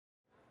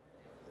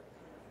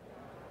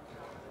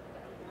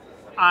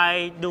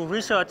I do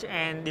research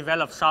and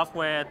develop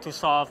software to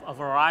solve a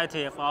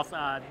variety of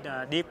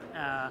the deep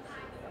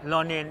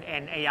learning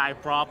and AI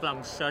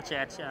problems, such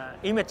as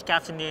image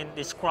captioning,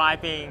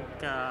 describing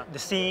the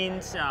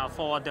scenes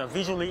for the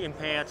visually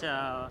impaired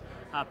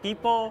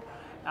people.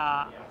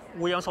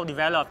 We also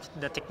developed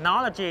the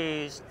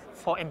technologies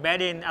for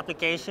embedding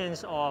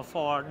applications or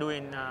for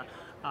doing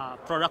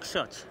product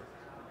search.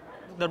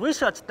 The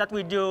research that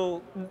we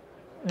do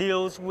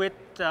deals with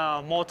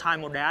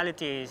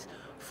multimodalities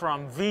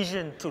from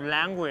vision to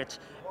language,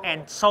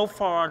 and so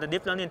far the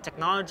deep learning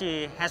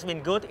technology has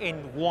been good in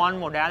one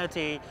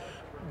modality,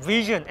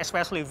 vision,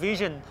 especially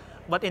vision,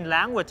 but in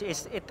language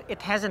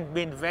it hasn't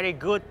been very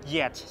good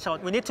yet. So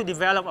we need to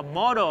develop a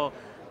model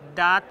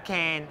that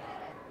can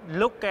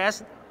look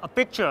at a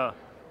picture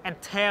and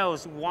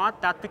tells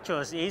what that picture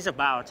is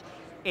about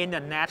in a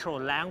natural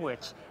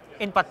language.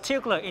 In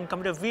particular, in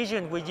computer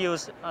vision, we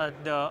use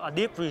a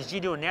deep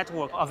residual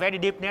network, a very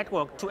deep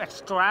network, to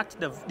extract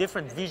the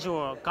different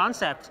visual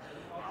concepts,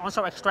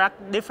 also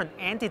extract different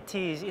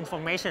entities,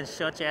 information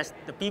such as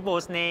the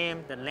people's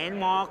name, the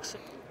landmarks,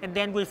 and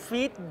then we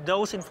feed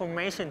those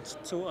information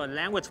to a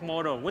language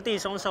model, which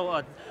is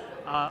also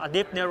a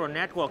deep neural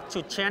network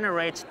to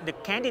generate the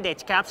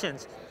candidate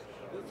captions.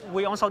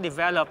 We also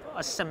develop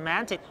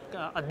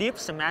a deep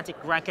semantic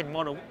ranking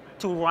model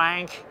to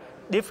rank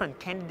different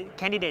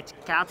candidate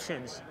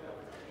captions.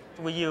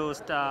 We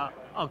used a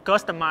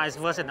customized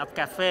version of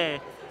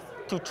Caffe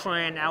to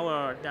train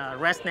our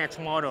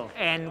ResNet model.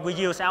 And we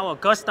use our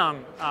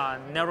custom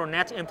neural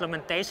net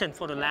implementation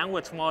for the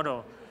language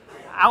model.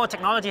 Our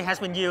technology has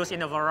been used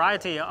in a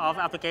variety of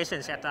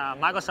applications at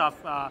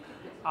Microsoft.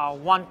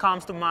 One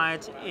comes to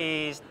mind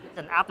is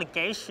an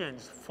application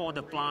for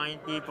the blind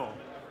people.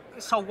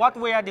 So what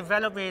we are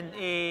developing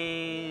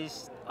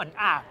is an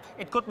app.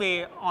 It could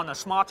be on a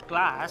smart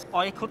glass,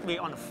 or it could be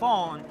on a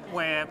phone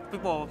where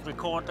people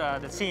record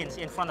the scenes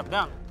in front of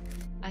them.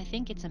 I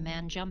think it's a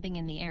man jumping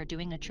in the air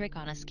doing a trick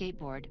on a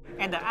skateboard.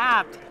 And the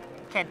app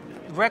can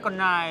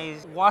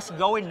recognize what's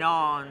going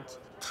on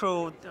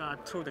through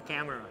the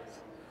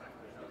cameras.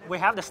 We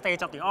have the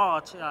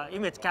state-of-the-art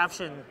image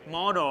caption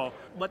model,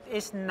 but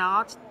it's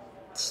not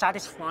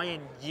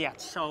satisfying yet.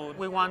 So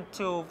we want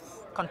to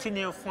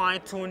continue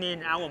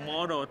fine-tuning our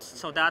model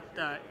so that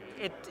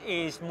it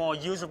is more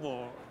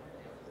usable